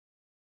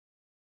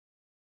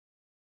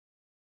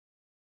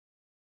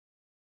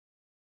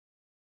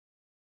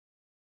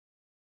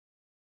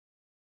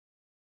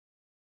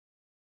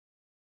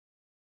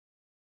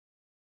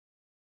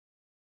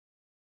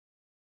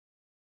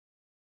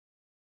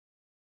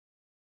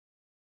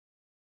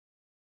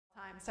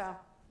time. So,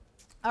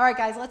 all right,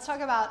 guys, let's talk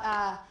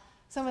about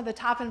some of the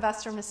top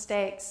investor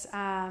mistakes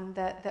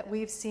that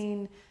we've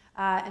seen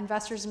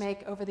investors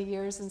make over the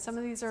years, and some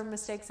of these are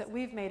mistakes that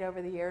we've made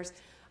over the years.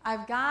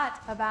 I've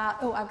got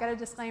a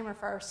disclaimer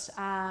first.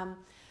 I'm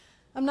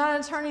not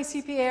an attorney,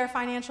 CPA, or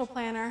financial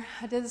planner.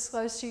 I did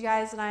disclose to you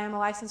guys that I am a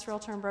licensed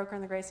realtor and broker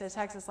in the great state of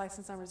Texas,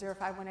 license number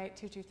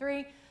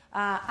 0518223.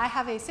 I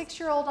have a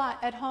 6-year-old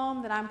at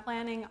home that I'm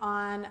planning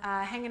on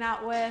hanging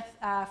out with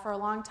for a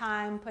long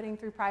time, putting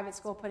through private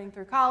school, putting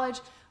through college.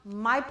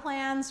 My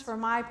plans for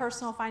my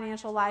personal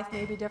financial life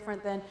may be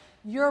different than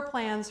your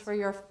plans for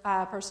your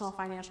personal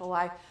financial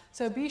life.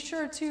 So be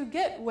sure to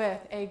get with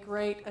a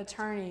great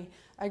attorney,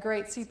 a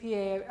great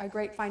CPA, a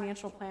great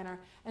financial planner,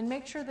 and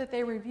make sure that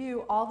they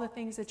review all the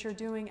things that you're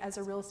doing as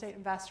a real estate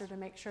investor to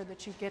make sure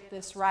that you get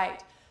this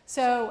right.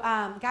 So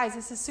guys,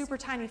 this is super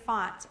tiny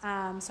font,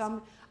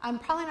 so I'm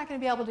probably not going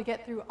to be able to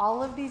get through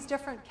all of these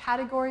different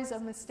categories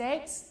of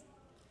mistakes,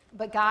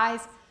 but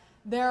guys,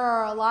 there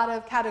are a lot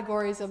of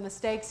categories of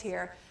mistakes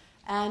here.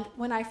 And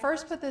when I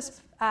first put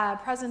this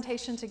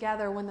presentation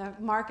together, when the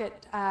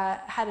market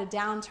had a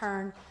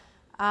downturn,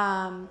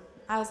 I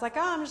was like,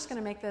 oh, I'm just going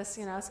to make this,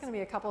 it's going to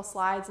be a couple of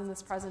slides in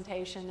this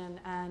presentation,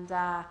 and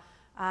then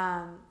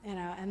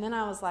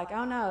I was like,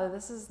 oh no,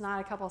 this is not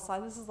a couple of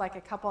slides, this is like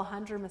a couple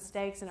hundred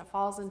mistakes, and it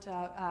falls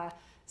into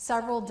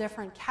several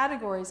different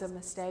categories of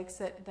mistakes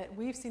that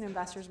we've seen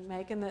investors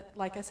make, and that,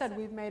 like I said,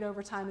 we've made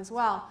over time as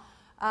well.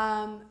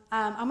 I'm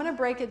going to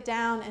break it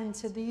down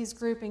into these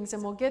groupings,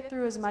 and we'll get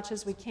through as much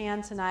as we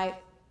can tonight.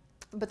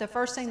 But the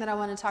first thing that I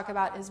want to talk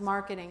about is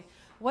marketing.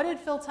 What did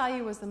Phil tell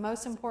you was the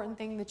most important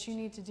thing that you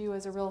need to do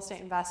as a real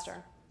estate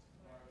investor?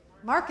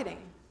 Marketing,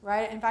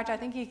 right? In fact, I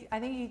think he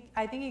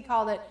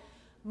called it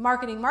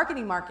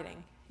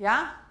marketing.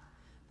 Yeah?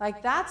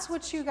 Like, that's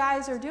what you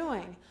guys are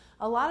doing.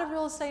 A lot of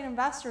real estate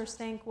investors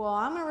think, well,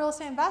 I'm a real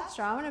estate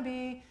investor. I'm going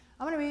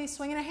to be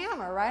swinging a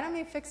hammer, right? I'm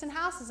going to be fixing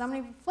houses. I'm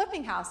going to be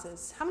flipping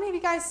houses. How many of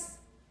you guys,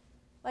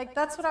 like,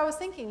 that's what I was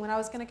thinking when I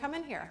was going to come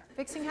in here.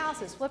 Fixing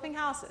houses, flipping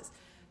houses.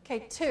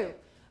 Okay, 2.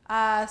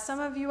 Some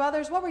of you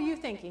others, what were you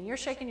thinking? You're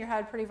shaking your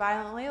head pretty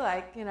violently,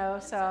 like,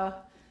 so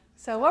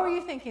what were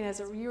you thinking as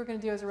you were going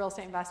to do as a real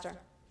estate investor?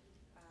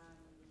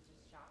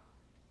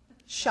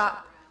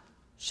 Shop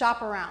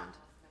around.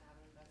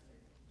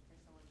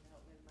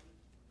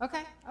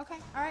 Okay,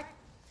 all right.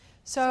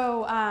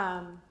 So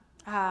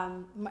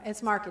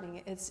it's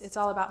marketing. It's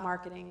all about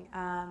marketing.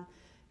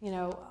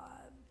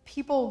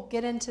 People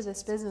get into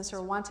this business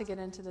or want to get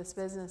into this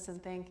business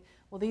and think,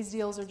 well, these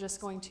deals are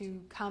just going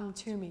to come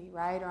to me,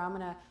 right? Or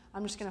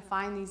I'm just going to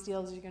find these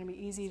deals. They're going to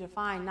be easy to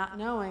find, not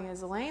knowing,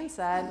 as Elaine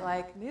said,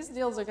 like, these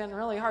deals are getting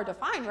really hard to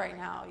find right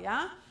now,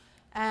 yeah?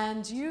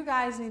 And you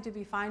guys need to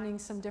be finding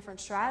some different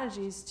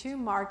strategies to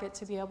market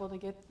to be able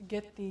to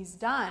get these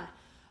done.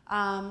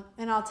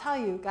 And I'll tell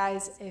you,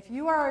 guys, if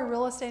you are a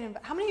real estate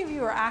investor, how many of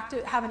you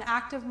have an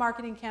active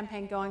marketing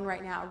campaign going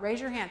right now? Raise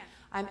your hand.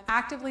 I'm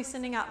actively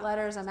sending out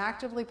letters. I'm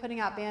actively putting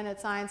out bandit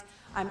signs.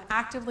 I'm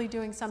actively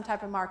doing some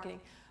type of marketing.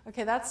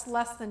 Okay, that's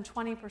less than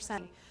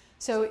 20%.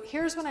 So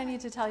here's what I need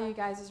to tell you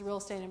guys as a real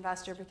estate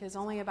investor, because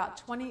only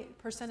about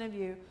 20% of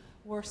you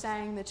were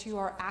saying that you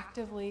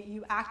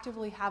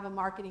actively have a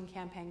marketing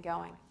campaign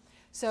going.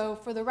 So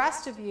for the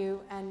rest of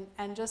you,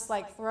 and just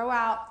like throw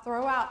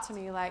out to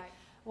me, like,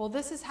 well,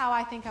 this is how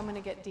I think I'm going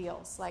to get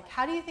deals. Like,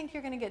 how do you think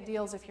you're going to get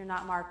deals if you're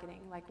not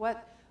marketing? Like,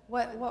 what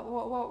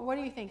are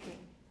you thinking?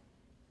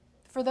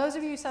 For those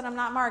of you who said I'm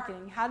not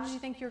marketing, how did you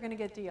think you were going to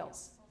get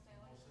deals?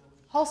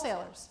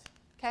 Wholesalers.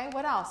 Okay,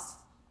 what else?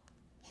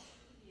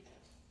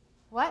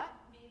 What?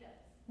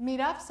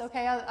 Meetups.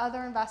 Okay,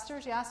 other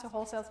investors, yeah, so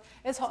wholesalers.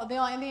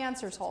 The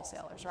answer is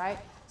wholesalers, right?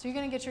 So you're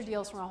going to get your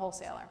deals from a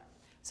wholesaler.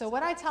 So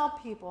what I tell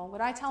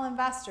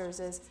investors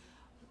is,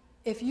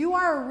 if you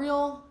are a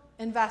real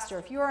investor,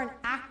 if you are an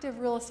active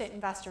real estate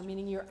investor,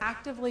 meaning you're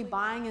actively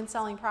buying and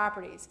selling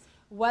properties,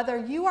 whether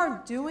you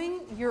are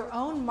doing your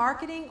own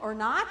marketing or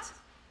not,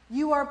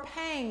 you are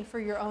paying for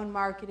your own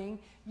marketing.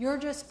 You're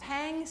just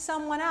paying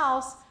someone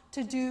else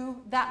to do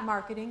that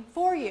marketing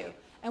for you.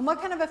 And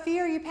what kind of a fee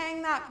are you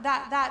paying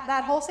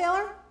that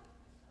wholesaler?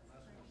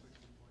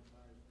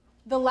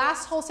 The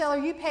last wholesaler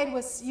you paid him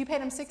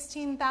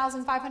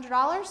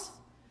 $16,500.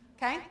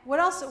 Okay. What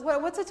else?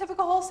 What's a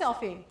typical wholesale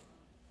fee?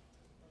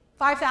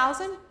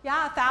 5,000?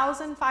 Yeah,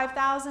 1,000,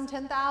 5,000,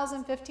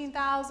 10,000,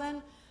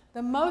 15,000.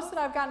 The most that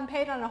I've gotten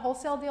paid on a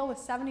wholesale deal was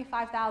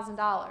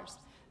 $75,000.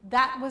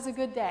 That was a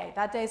good day.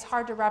 That day is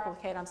hard to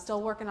replicate. I'm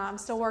still working on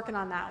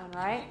that one,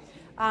 right?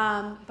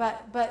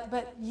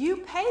 But you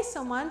pay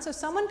someone, so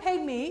someone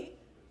paid me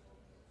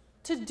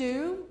to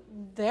do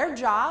their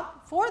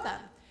job for them.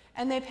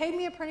 And they paid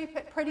me a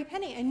pretty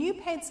penny, and you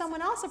paid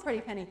someone else a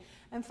pretty penny.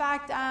 In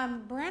fact,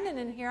 Brandon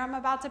in here, I'm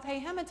about to pay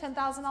him a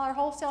 $10,000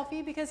 wholesale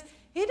fee because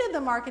he did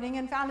the marketing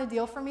and found a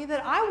deal for me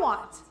that I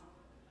want.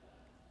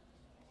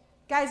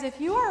 Guys, if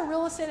you are a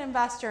real estate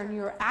investor and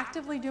you're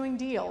actively doing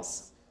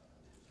deals,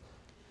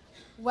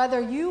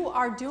 whether you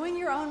are doing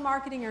your own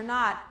marketing or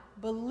not,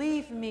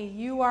 believe me,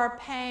 you are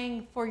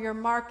paying for your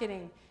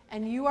marketing,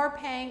 and you are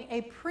paying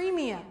a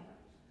premium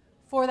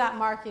for that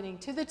marketing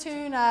to the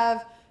tune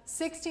of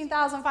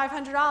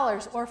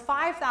 $16,500 or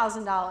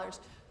 $5,000.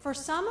 For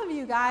some of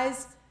you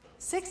guys,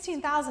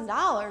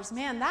 $16,000,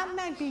 man, that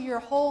might be your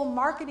whole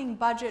marketing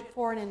budget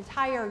for an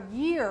entire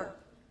year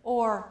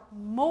or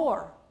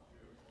more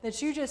that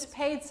you just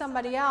paid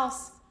somebody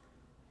else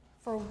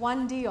for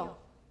one deal,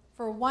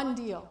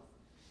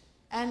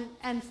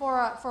 And for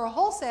a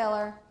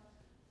wholesaler,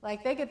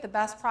 like, they get the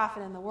best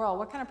profit in the world.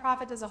 What kind of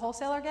profit does a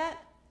wholesaler get?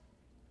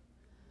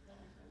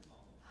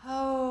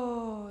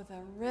 Oh,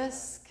 the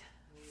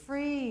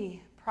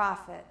risk-free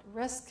profit.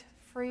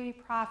 Risk-free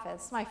profit.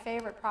 It's my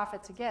favorite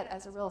profit to get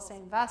as a real estate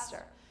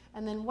investor.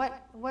 And then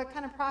what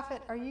kind of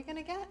profit are you going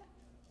to get?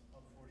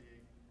 About 48.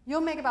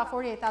 You'll make about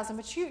 $48,000,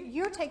 but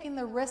you're taking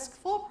the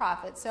risk-full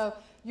profit. So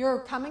you're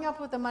coming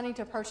up with the money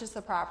to purchase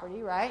the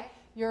property, right?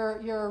 You're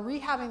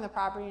rehabbing the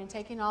property and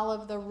taking all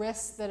of the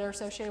risks that are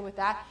associated with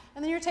that.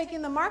 And then you're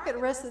taking the market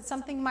risk that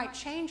something might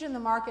change in the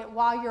market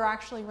while you're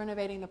actually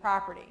renovating the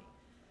property.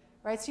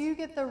 Right? So you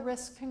get the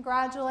risk.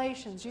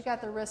 Congratulations, you got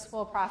the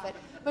risk-full profit.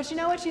 But you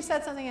know what? You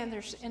said something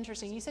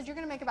interesting. You said you're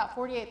going to make about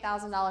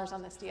 $48,000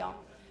 on this deal.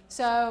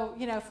 So,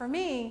 for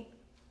me,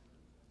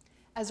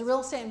 as a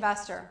real estate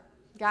investor,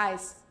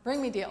 guys,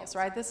 bring me deals,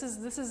 right? This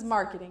is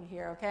marketing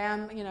here, okay?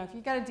 If you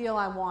got a deal,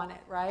 I want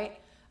it,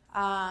 right?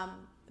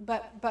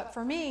 But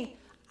for me,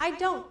 I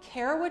don't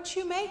care what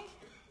you make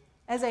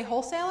as a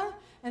wholesaler.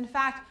 In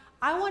fact,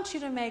 I want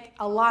you to make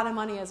a lot of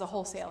money as a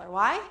wholesaler.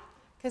 Why?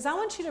 Because I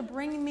want you to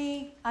bring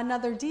me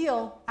another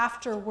deal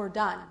after we're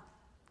done.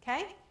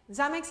 Okay? Does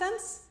that make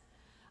sense?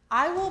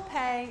 I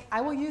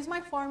will use my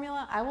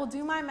formula, I will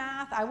do my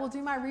math, I will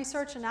do my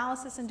research,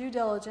 analysis, and due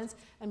diligence.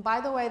 And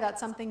by the way, that's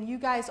something you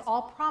guys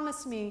all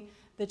promised me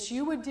that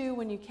you would do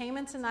when you came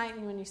in tonight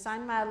and when you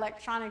signed my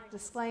electronic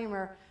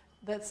disclaimer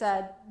that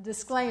said,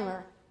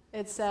 disclaimer,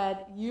 it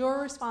said,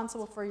 you're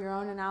responsible for your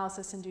own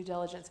analysis and due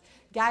diligence.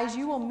 Guys,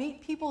 you will meet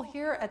people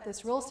here at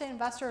this Real Estate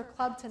Investor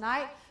Club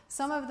tonight.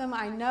 Some of them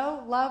I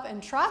know, love,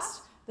 and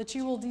trust that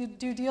you will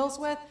do deals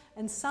with,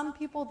 and some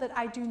people that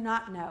I do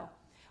not know.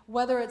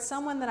 Whether it's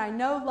someone that I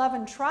know, love,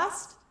 and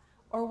trust,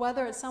 or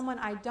whether it's someone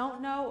I don't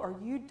know or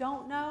you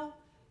don't know,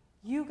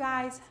 you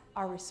guys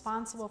are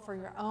responsible for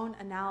your own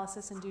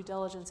analysis and due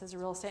diligence as a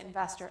real estate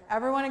investor.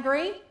 Everyone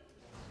agree?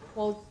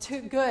 Well,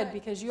 good,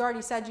 because you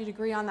already said you'd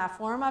agree on that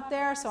form up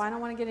there, so I don't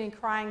want to get any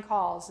crying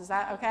calls. Is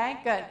that okay?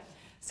 Good.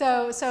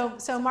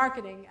 So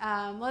marketing.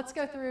 Let's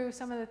go through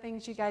some of the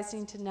things you guys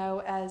need to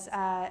know as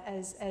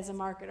a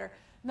marketer.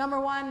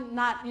 Number one,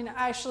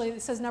 actually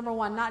it says number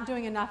one, not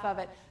doing enough of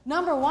it.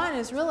 Number one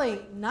is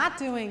really not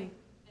doing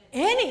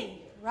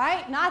any,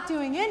 right? Not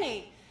doing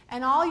any.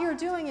 And all you're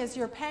doing is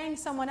you're paying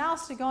someone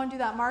else to go and do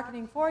that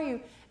marketing for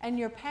you, and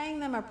you're paying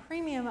them a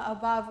premium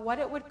above what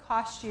it would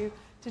cost you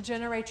to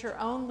generate your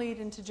own lead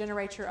and to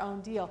generate your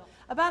own deal.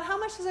 About how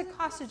much does it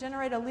cost to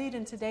generate a lead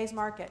in today's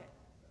market?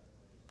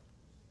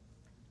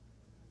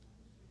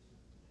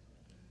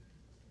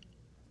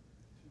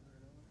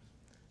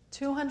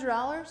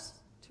 $200?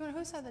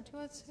 Who said that?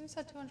 Who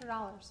said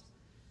 $200?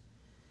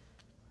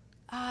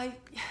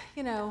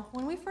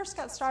 When we first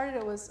got started,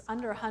 it was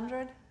under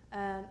 100,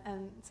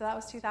 and so that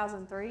was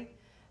 2003,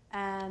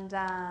 and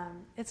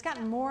it's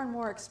gotten more and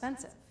more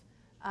expensive.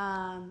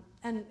 And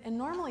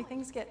normally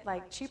things get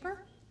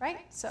cheaper,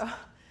 right? So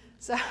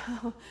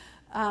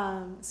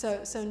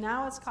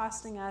now it's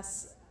costing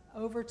us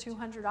over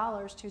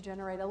 $200 to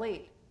generate a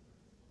lead.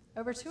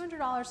 Over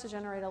 $200 to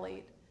generate a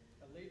lead.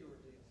 A lead or a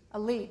deal? A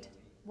lead.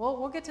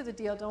 We'll get to the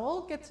deal.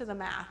 We'll get to the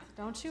math.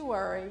 Don't you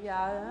worry.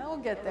 Yeah, we'll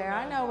get there.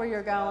 I know where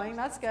you're going.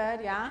 That's good.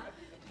 Yeah,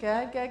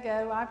 good.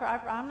 Well,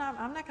 I'm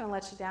not going to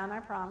let you down. I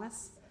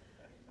promise.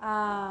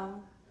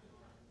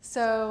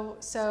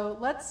 So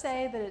let's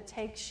say that it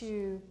takes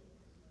you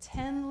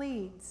 10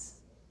 leads.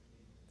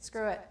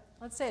 Screw it.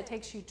 Let's say it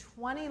takes you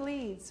 20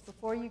 leads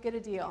before you get a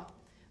deal.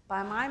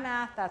 By my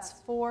math, that's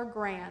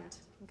 $4,000.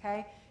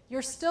 Okay.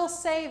 You're still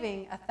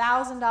saving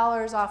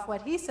 $1,000 off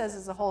what he says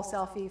is a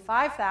wholesale fee,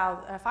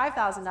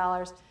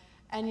 $5,000,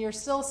 and you're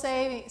still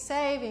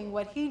saving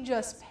what he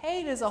just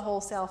paid as a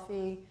wholesale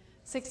fee,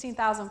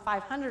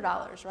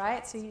 $16,500,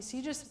 right? So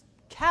you just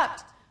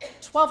kept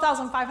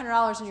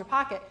 $12,500 in your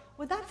pocket.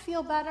 Would that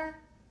feel better?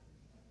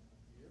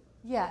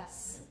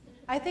 Yes.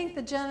 I think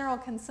the general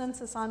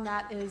consensus on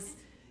that is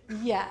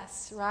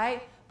yes,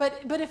 right?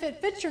 But if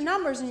it fits your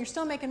numbers and you're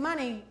still making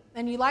money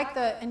and you like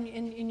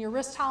and your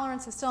risk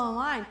tolerance is still in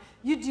line,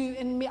 you do,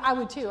 and I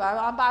would too.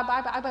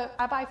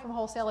 I buy from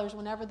wholesalers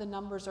whenever the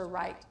numbers are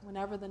right.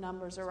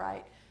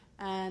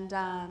 And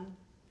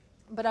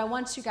but I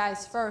want you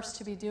guys first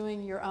to be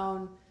doing your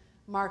own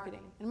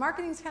marketing. And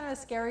marketing is kind of a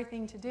scary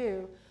thing to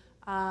do,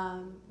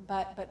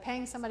 but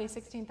paying somebody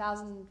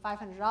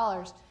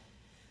 $16,500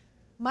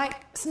 might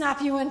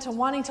snap you into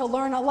wanting to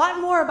learn a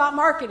lot more about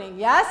marketing.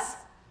 Yes?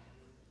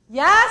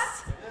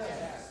 Yes?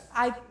 Yes.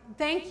 I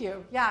thank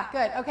you. Yeah,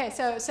 good. Okay,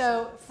 so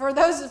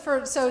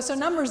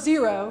number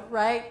 0,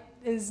 right,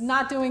 is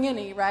not doing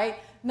any, right?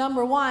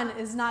 Number 1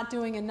 is not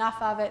doing enough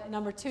of it.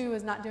 Number 2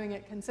 is not doing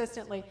it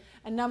consistently.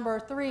 And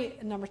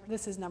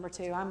this is number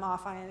 2. I'm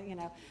off.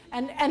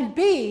 And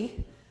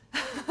B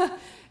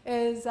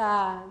is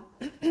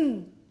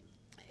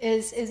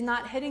is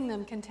not hitting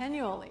them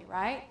continually,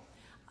 right?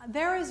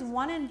 There is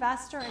one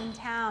investor in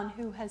town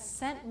who has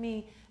sent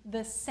me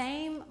the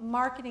same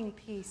marketing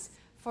piece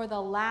for the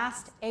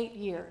last 8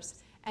 years.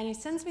 And he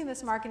sends me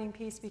this marketing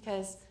piece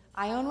because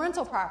I own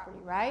rental property,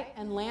 right?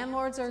 And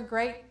landlords are a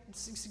great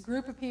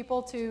group of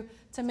people to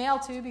mail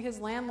to because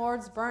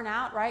landlords burn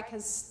out, right?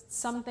 Because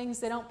some things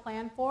they don't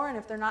plan for, and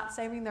if they're not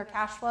saving their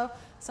cash flow,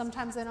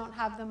 sometimes they don't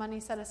have the money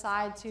set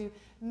aside to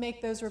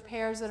make those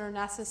repairs that are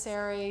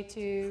necessary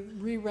to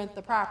re-rent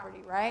the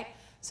property, right?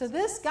 So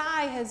this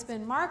guy has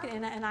been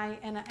marketing, and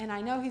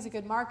I know he's a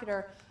good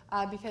marketer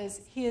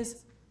because he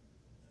has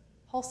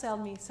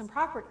wholesaled me some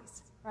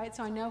properties, right?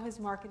 So I know his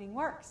marketing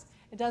works.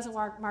 It doesn't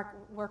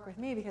work with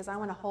me because I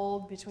want to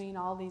hold between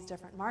all these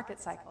different market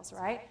cycles,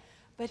 right?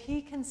 But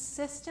he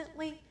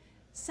consistently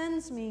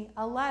sends me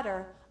a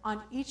letter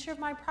on each of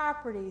my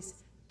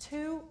properties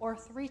 2 or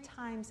 3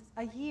 times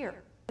a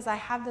year. I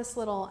have this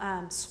little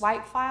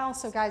swipe file.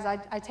 So guys,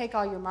 I take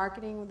all your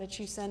marketing that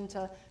you send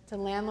to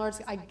landlords.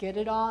 I get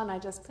it all, and I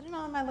just put it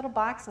all in my little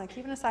box, and I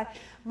keep it aside.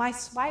 My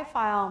swipe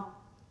file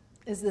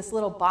is this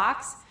little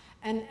box.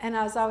 And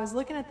as I was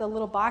looking at the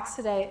little box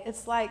today,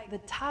 it's like the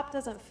top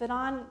doesn't fit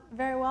on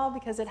very well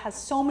because it has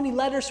so many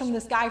letters from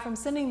this guy from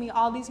sending me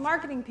all these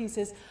marketing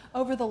pieces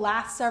over the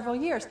last several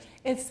years.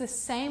 It's the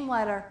same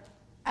letter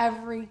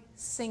every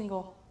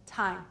single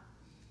time.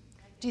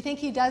 Do you think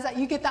he does that?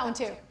 You get that one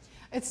too.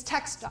 It's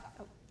Techstar.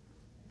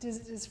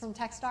 Is it from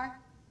Techstar? I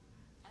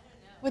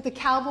don't know. With the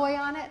cowboy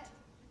on it?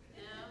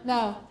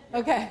 No. No?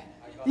 Okay.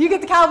 You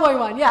get the cowboy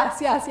one. Yes.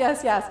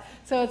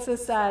 So it's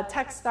this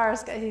Techstar.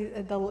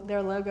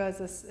 Their logo is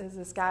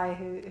this guy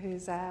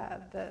who's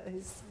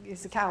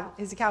a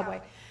cowboy.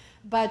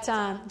 But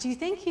do you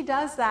think he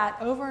does that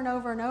over and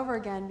over and over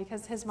again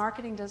because his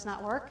marketing does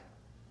not work?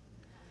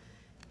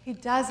 He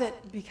does it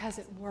because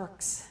it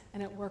works,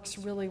 and it works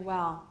really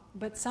well.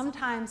 But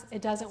sometimes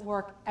it doesn't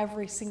work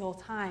every single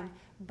time.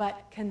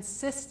 But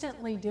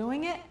consistently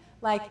doing it,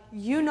 like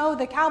you know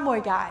the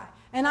cowboy guy.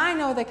 And I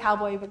know the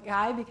cowboy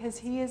guy because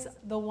he is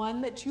the one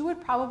that you would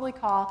probably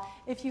call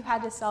if you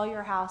had to sell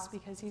your house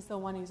because he's the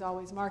one who's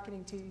always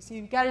marketing to you. So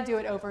you've got to do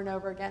it over and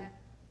over again.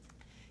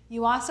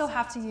 You also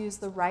have to use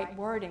the right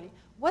wording.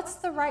 What's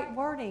the right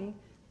wording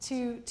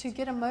to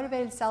get a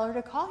motivated seller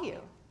to call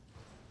you?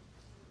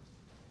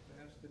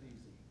 Fast and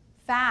easy.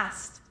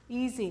 Fast,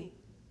 easy.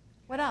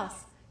 What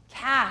else?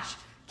 Cash.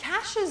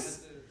 Cash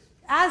is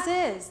as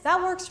is.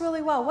 That works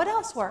really well. What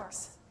else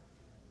works?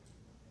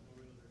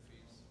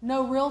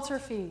 No realtor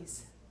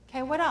fees.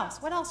 Okay, what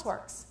else? What else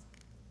works?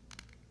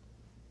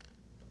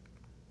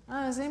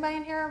 Has anybody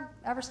in here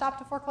ever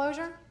stopped a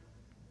foreclosure?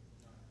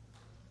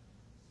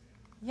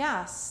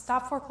 Yes,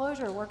 stop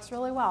foreclosure works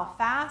really well.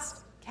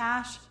 Fast,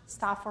 cash,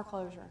 stop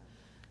foreclosure.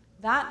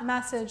 That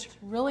message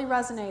really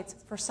resonates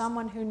for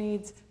someone who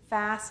needs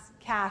fast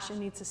cash and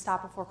needs to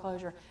stop a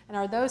foreclosure. And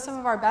are those some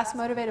of our best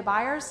motivated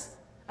buyers?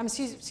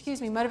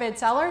 Excuse me, motivated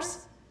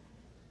sellers?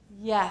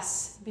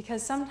 Yes,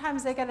 because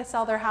sometimes they got to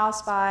sell their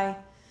house by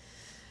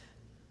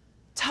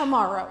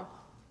tomorrow,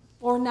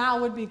 or now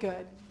would be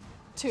good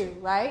too,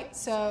 right?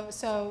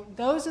 So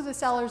those are the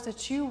sellers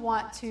that you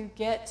want to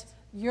get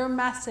your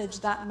message,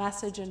 that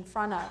message in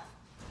front of.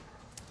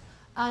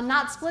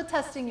 Not split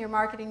testing your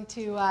marketing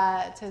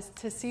to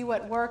see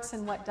what works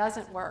and what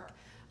doesn't work.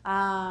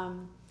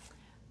 One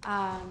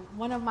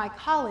of my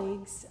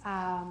colleagues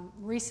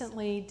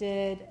recently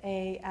did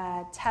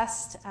a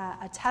test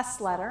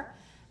letter,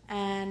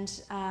 and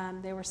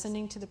they were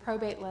sending to the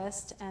probate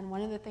list, and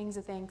one of the things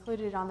that they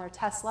included on their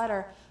test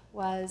letter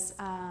was,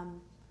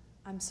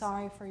 I'm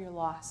sorry for your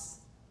loss.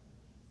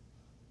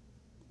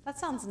 That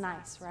sounds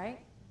nice, right?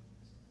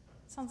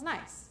 Sounds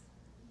nice.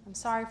 I'm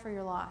sorry for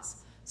your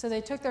loss. So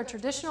they took their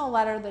traditional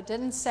letter that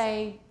didn't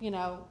say,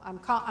 I'm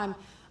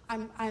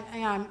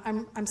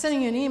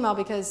sending you an email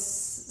because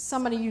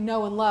somebody you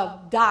know and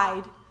love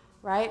died,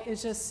 right?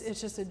 It's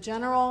just a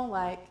general,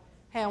 like,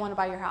 hey, I want to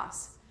buy your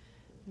house.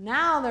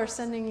 Now they're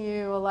sending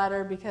you a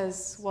letter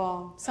because,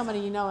 well, somebody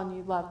you know and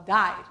you love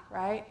died,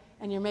 right?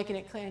 And you're making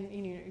it clear,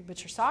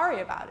 but you're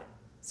sorry about it.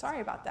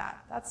 Sorry about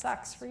that. That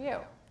sucks for you.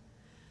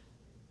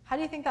 How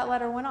do you think that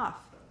letter went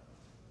off?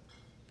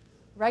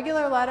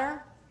 Regular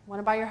letter, want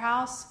to buy your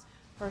house,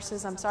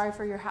 versus I'm sorry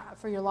for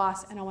your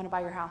loss and I want to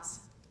buy your house.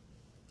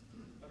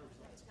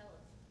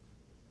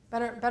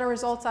 Better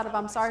results out of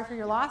I'm sorry for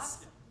your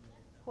loss?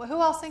 Well,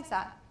 who else thinks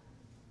that?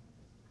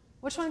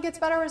 Which one gets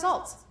better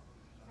results?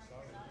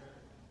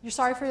 You're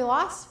sorry for your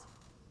loss?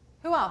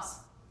 Who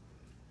else?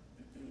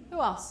 Who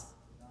else?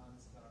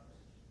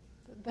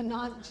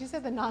 Did you say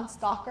the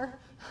non-stalker?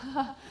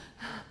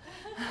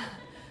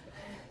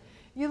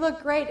 You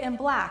look great in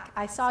black.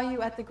 I saw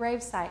you at the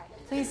gravesite.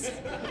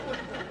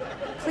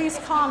 Please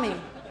call me.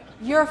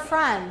 Your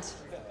friend.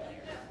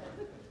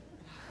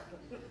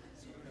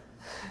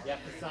 You have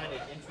to sign an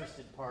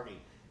interested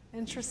party.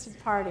 Interested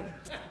party.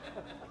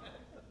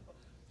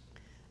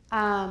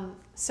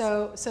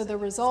 So the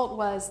result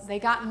was they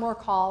got more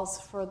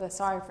calls for the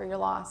sorry for your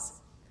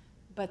loss,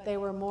 but they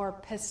were more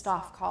pissed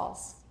off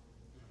calls.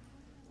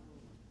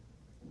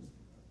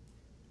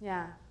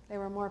 Yeah, they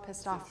were more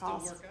pissed off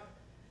calls. Did it still work out?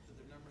 Did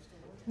the numbers still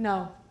work?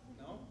 No,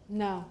 No?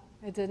 no,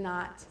 it did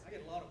not. I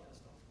get a lot of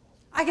pissed off calls.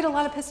 I get a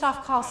lot of pissed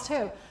off calls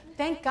too.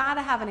 Thank God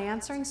I have an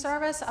answering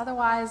service.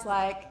 Otherwise,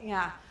 like,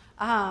 yeah.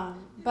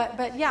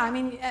 But yeah, I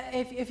mean,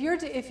 if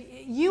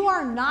you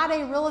are not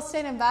a real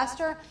estate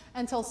investor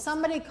until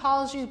somebody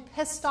calls you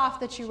pissed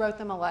off that you wrote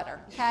them a letter,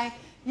 okay?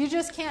 You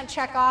just can't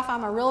check off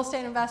I'm a real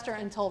estate investor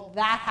until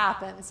that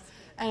happens.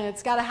 And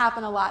it's got to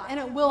happen a lot. And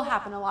it will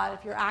happen a lot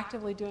if you're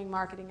actively doing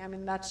marketing. I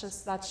mean, that's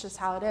just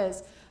how it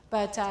is.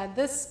 But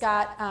this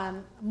got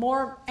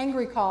more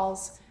angry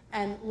calls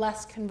and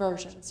less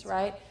conversions,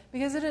 right?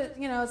 Because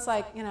it's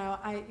like,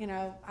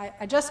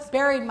 I just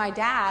buried my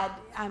dad.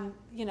 And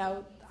you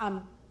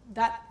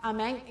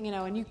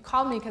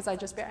called me because I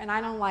just buried, and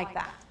I don't like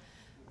that.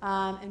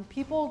 And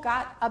people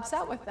got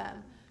upset with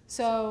them.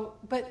 So,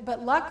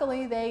 but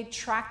luckily they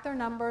tracked their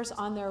numbers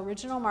on their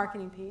original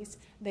marketing piece.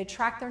 They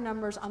tracked their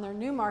numbers on their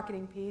new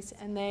marketing piece,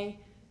 and they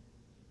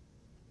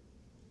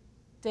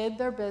did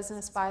their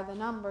business by the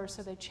numbers.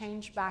 So they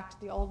changed back to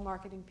the old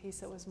marketing piece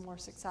that was more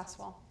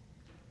successful.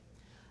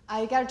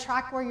 You got to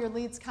track where your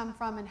leads come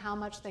from and how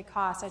much they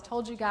cost. I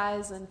told you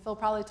guys, and Phil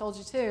probably told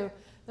you too,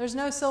 there's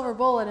no silver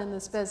bullet in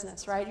this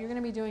business, right? You're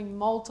going to be doing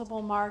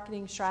multiple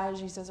marketing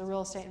strategies as a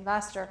real estate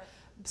investor.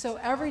 So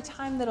every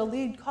time that a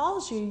lead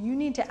calls you, you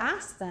need to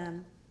ask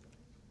them,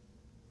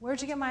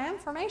 where'd you get my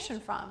information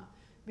from?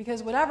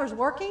 Because whatever's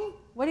working,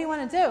 what do you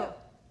want to do?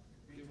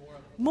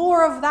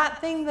 More of that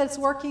thing that's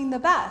working the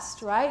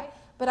best, right?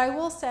 But I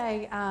will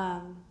say,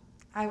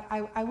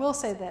 I will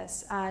say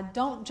this,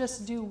 don't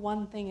just do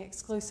one thing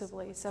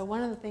exclusively. So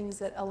one of the things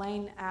that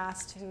Elaine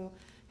asked, who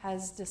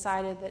has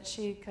decided that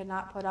she could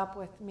not put up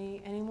with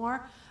me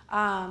anymore,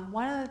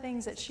 one of the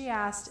things that she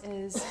asked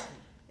is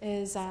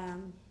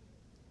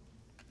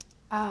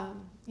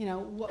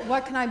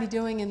what can I be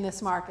doing in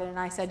this market? And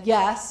I said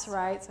yes,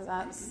 right? So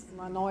that's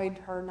annoyed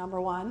her,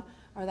 number one.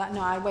 Or that, no,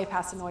 I way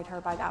past annoyed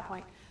her by that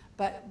point.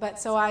 But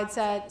so I'd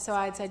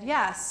said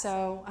yes.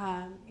 So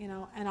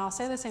and I'll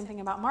say the same thing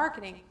about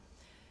marketing.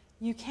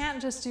 You can't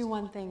just do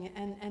one thing.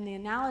 And the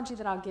analogy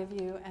that I'll give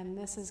you, and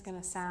this is going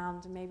to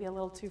sound maybe a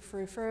little too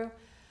frou-frou,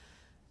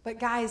 but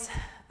guys,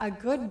 a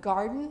good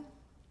garden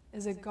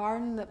is a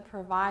garden that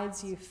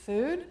provides you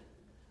food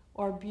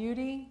or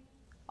beauty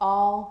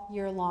all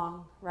year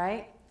long,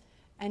 right?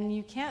 And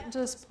you can't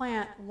just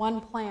plant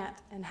one plant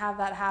and have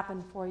that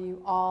happen for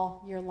you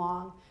all year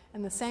long.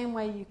 In the same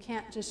way, you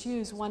can't just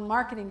use one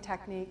marketing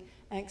technique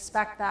and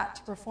expect that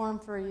to perform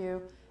for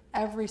you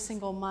every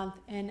single month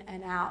in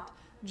and out.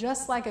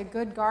 Just like a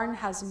good garden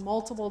has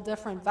multiple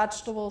different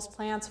vegetables,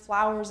 plants,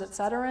 flowers,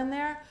 etc. in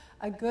there,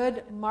 a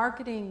good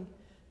marketing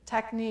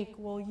technique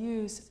will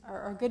use,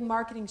 or a good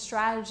marketing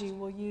strategy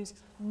will use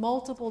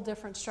multiple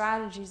different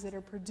strategies that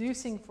are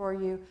producing for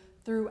you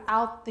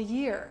throughout the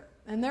year.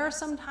 And there are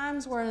some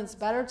times where it's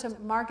better to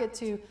market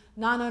to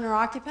non-owner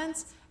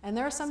occupants, and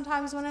there are some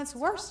times when it's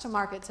worse to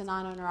market to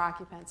non-owner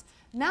occupants.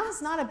 Now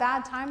is not a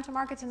bad time to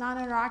market to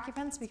non-owner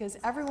occupants because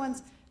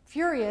everyone's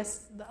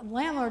furious. The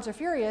landlords are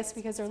furious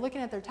because they're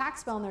looking at their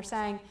tax bill and they're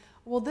saying,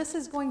 well, this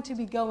is going to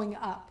be going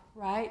up,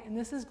 right? And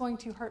this is going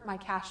to hurt my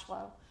cash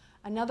flow.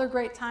 Another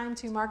great time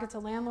to market to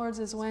landlords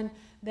is when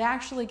they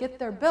actually get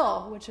their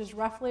bill, which is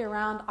roughly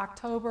around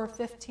October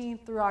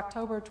 15th through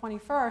October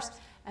 21st,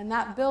 and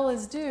that bill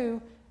is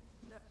due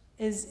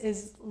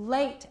is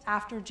late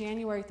after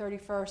January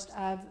 31st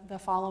of the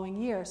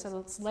following year. So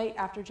it's late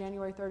after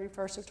January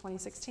 31st of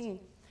 2016.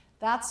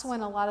 That's when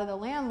a lot of the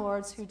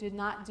landlords who did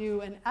not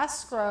do an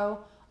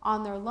escrow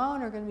on their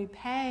loan are going to be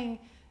paying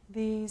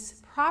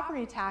these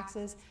property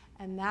taxes,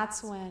 and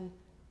that's when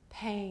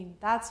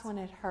that's when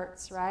it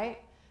hurts, right?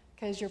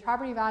 Because your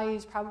property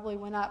values probably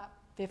went up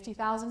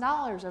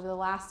 $50,000 over the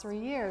last 3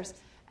 years,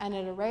 and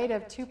at a rate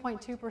of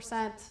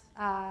 2.2%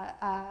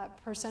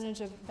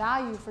 percentage of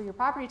value for your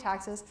property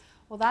taxes,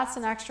 well, that's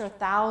an extra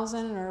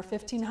 $1,000 or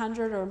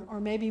 $1,500 or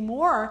maybe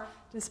more,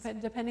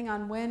 depending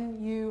on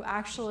when you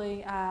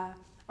actually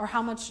or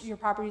how much your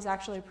property is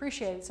actually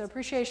appreciated. So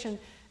appreciation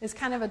is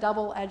kind of a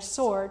double-edged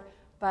sword,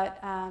 but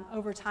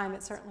over time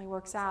it certainly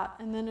works out.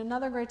 And then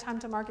another great time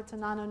to market to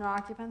non-owner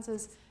occupants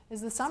is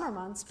the summer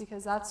months,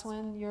 because that's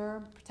when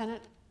your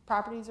tenant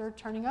properties are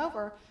turning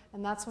over,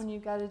 and that's when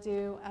you've got to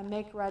do a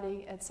make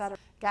ready, etc.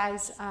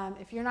 Guys,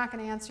 if you're not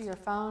going to answer your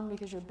phone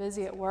because you're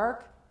busy at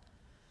work,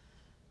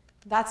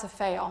 that's a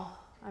fail.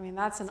 I mean,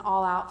 that's an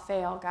all-out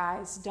fail,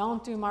 guys.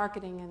 Don't do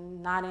marketing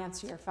and not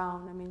answer your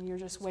phone. I mean, you're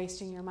just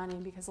wasting your money,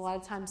 because a lot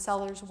of times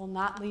sellers will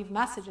not leave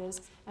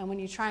messages, and when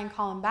you try and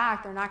call them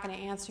back, they're not going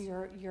to answer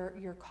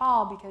your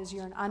call because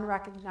you're an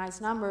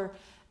unrecognized number,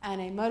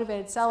 and a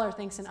motivated seller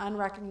thinks an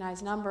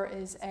unrecognized number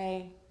is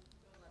a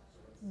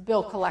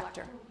bill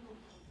collector.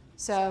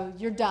 So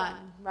you're done,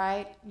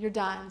 right? You're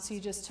done. So you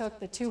just took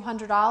the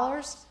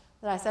 $200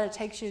 that I said it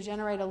takes you to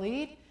generate a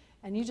lead,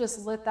 and you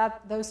just lit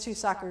those two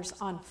suckers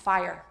on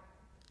fire.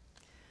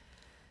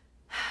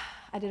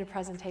 I did a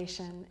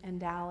presentation in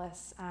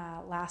Dallas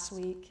last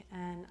week,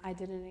 and I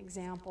did an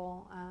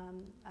example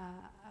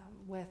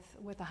with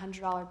a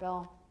 $100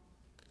 bill.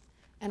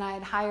 And I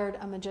had hired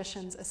a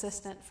magician's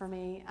assistant for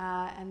me,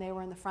 and they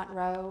were in the front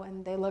row,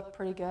 and they looked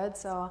pretty good.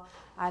 So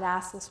I'd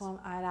asked this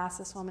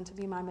woman to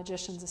be my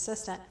magician's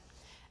assistant,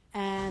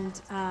 and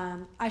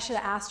I should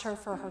have asked her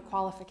for her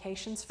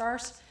qualifications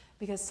first,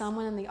 because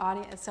someone in the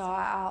audience. So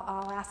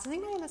I'll ask, does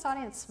anybody in this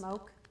audience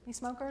smoke? Any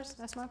smokers?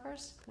 No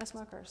smokers? No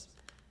smokers.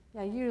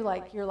 Yeah, you're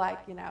like,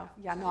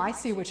 yeah, no, I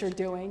see what you're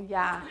doing.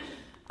 Yeah.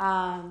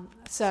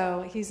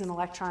 So he's an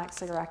electronic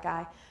cigarette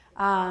guy.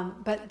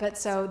 But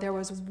so there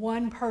was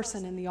one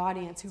person in the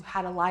audience who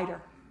had a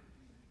lighter.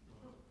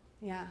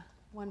 Yeah,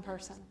 one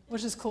person,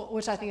 which is cool,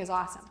 which I think is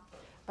awesome.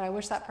 But I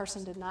wish that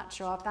person did not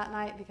show up that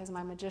night, because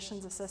my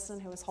magician's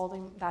assistant, who was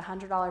holding that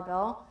 $100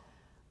 bill,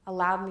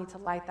 allowed me to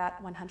light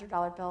that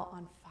 $100 bill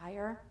on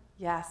fire.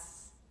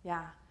 Yes,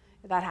 yeah,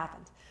 that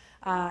happened.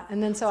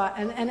 And then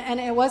and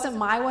it wasn't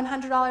my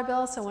 $100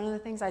 bill. So one of the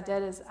things I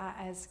did is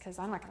because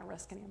I'm not going to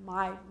risk any of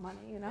my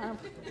money,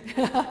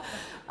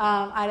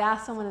 I'd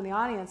ask someone in the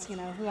audience,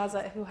 who has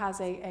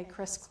a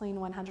crisp, clean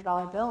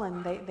 $100 bill,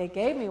 and they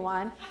gave me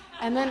one,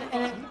 and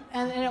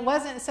it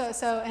wasn't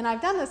so. And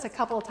I've done this a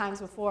couple of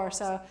times before.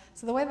 So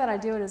the way that I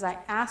do it is I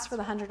ask for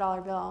the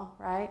 $100 bill,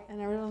 right,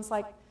 and everyone's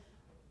like,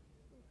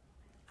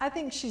 I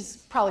think she's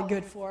probably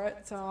good for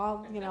it, so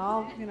I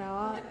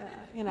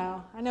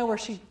know where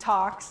she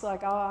talks.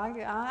 Like,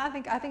 I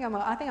think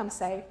I'm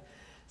safe.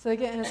 So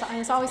again,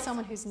 it's always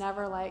someone who's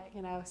never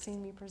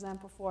seen me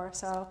present before.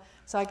 So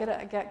I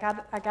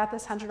got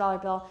this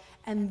 $100 bill,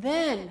 and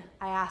then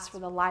I asked for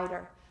the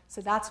lighter. So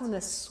that's when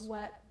the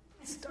sweat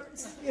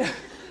starts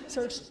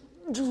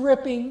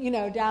dripping,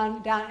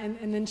 down,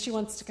 and then she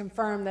wants to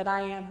confirm that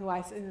I am who I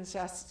am, and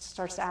just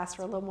starts to ask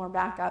for a little more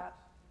backup.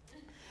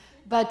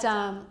 But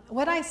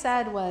what I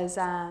said was,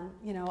 a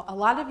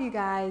lot of you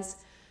guys,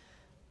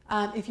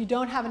 if you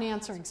don't have an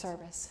answering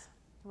service,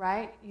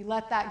 right, you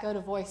let that go to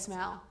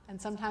voicemail. And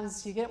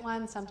sometimes you get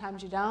one,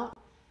 sometimes you don't.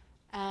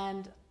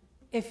 And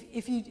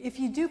if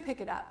you do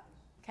pick it up,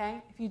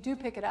 okay, if you do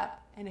pick it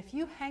up, and if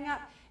you hang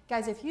up,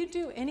 guys, if you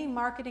do any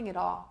marketing at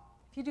all,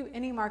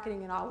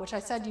 which I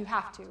said you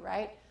have to,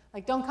 right?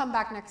 Like, don't come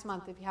back next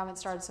month if you haven't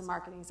started some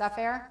marketing. Is that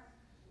fair?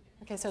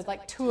 Okay, so it's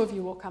like 2 of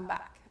you will come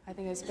back. I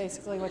think is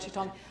basically what you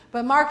told me.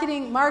 But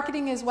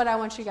marketing is what I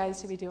want you guys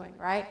to be doing,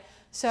 right?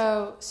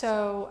 So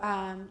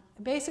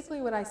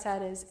basically what I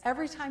said is,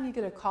 every time you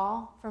get a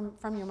call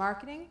from your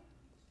marketing,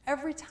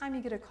 you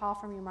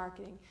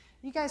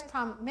guys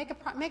make a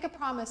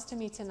promise to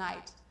me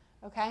tonight,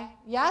 okay?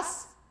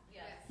 Yes?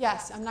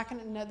 Yes. I'm not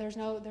going to. No,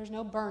 there's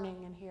no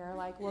burning in here.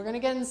 Like, we're going to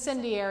get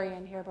incendiary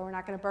in here, but we're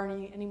not going to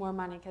burn any more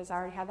money, because I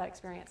already had that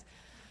experience.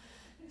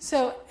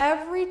 So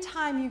every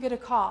time you get a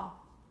call,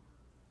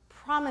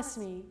 promise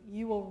me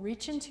you will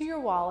reach into your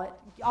wallet.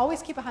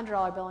 Always keep a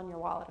 $100 bill in your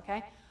wallet,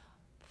 okay?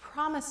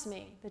 Promise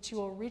me that you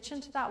will reach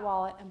into that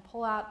wallet and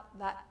pull out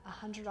that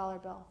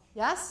 $100 bill.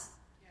 Yes?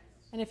 Yes.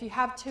 And if you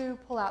have 2,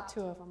 pull out 2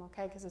 of them,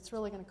 okay? Because it's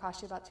really going to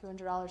cost you about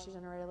 $200 to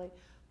generate a lead.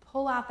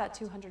 Pull out that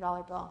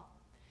 $200 bill.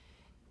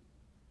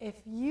 If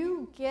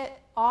you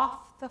get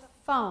off the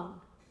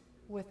phone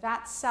with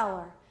that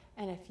seller,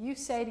 and if you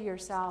say to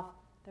yourself,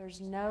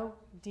 there's no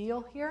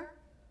deal here,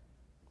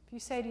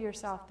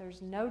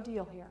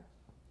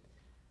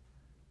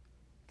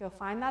 go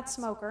find that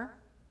smoker,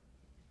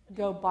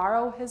 go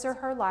borrow his or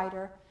her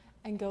lighter,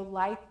 and go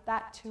light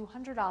that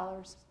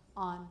 $200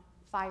 on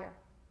fire.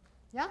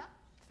 Yeah?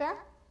 Fair?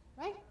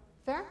 Right?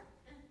 Fair?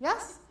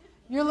 Yes?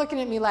 You're looking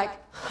at me like,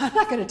 I'm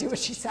not going to do what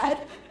she said.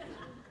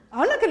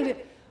 I'm not going to do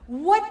it.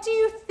 What do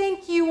you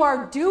think you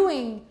are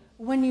doing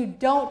when you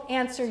don't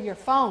answer your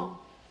phone?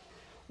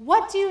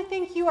 What do you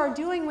think you are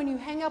doing when you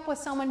hang up with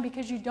someone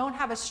because you don't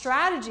have a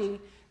strategy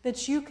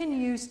that you can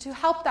use to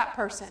help that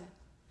person?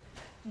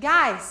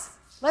 Guys,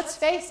 let's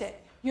face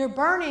it, you're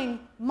burning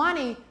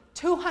money,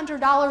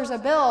 $200 a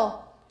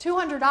bill,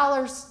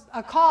 $200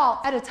 a call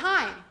at a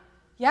time.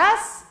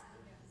 Yes?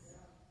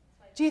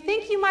 Do you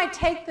think you might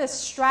take this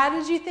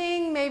strategy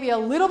thing maybe a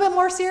little bit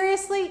more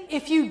seriously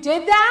if you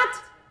did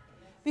that?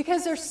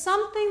 Because there's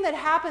something that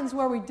happens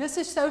where we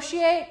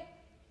disassociate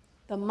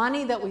the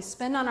money that we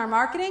spend on our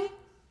marketing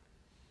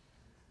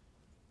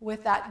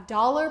with that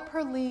dollar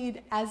per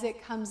lead as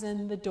it comes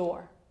in the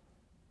door.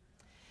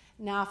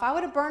 Now, if I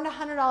would have burned a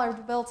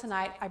 $100 bill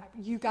tonight,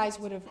 you guys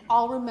would have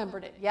all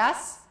remembered it.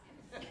 Yes?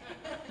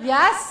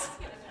 Yes?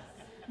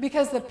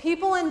 Because the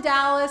people in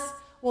Dallas,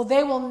 well,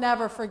 they will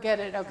never forget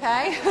it,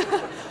 okay?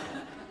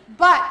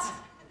 But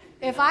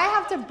if I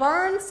have to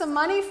burn some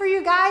money for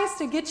you guys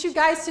to get you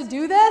guys to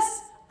do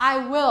this,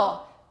 I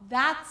will.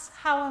 That's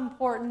how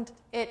important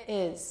it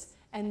is.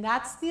 And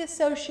that's the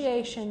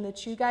association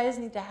that you guys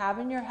need to have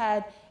in your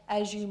head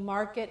as you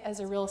market as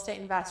a real estate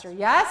investor.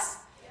 Yes?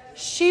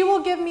 She will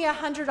give me a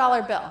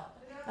 $100 bill.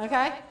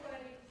 Okay?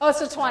 Oh,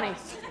 it's a 20.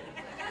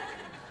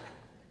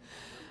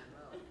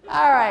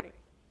 All right.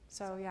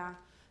 So, yeah.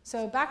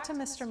 So back to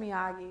Mr.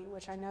 Miyagi,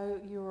 which I know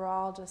you were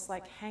all just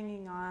like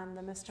hanging on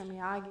the Mr.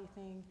 Miyagi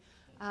thing.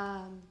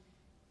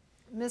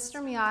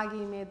 Mr.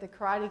 Miyagi made the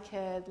Karate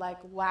Kid like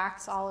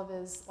wax all of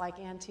his like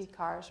antique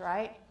cars,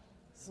 right?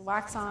 So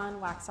wax on,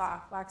 wax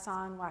off, wax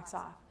on, wax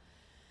off.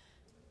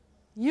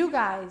 You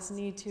guys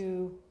need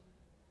to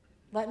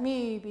let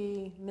me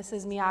be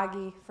Mrs.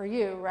 Miyagi for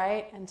you,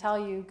 right? And tell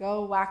you,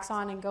 go wax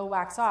on and go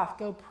wax off.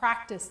 Go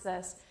practice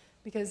this.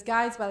 Because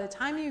guys, by the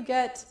time you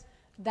get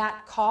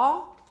that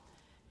call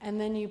and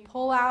then you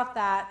pull out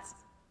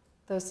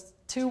those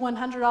two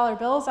 $100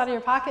 bills out of your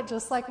pocket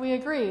just like we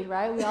agreed,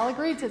 right? We all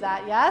agreed to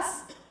that,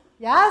 yes?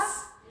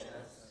 Yes? Yes.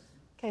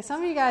 Okay,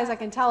 some of you guys I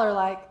can tell are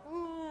like,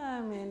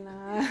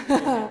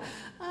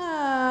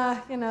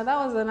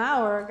 that was an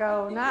hour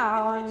ago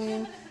now.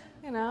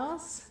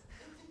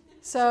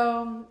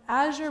 So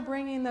as you're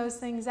bringing those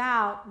things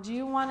out, do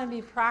you want to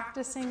be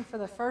practicing for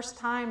the first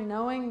time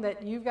knowing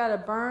that you've got to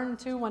burn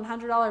two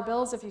 $100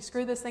 bills if you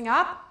screw this thing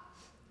up?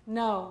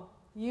 No.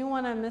 You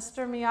want to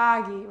Mr.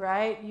 Miyagi,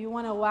 right? You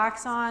want to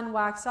wax on,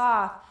 wax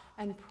off,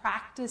 and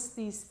practice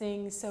these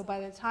things so by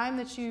the time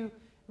that you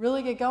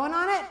really get going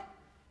on it,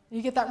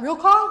 you get that real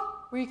call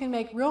where you can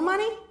make real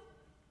money,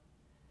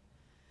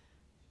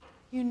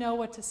 you know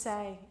what to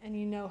say and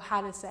you know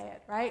how to say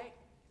it, right?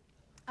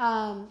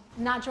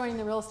 Not joining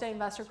the real estate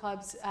investor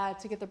clubs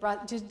to get the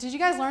breath. Did you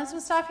guys learn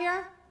some stuff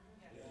here?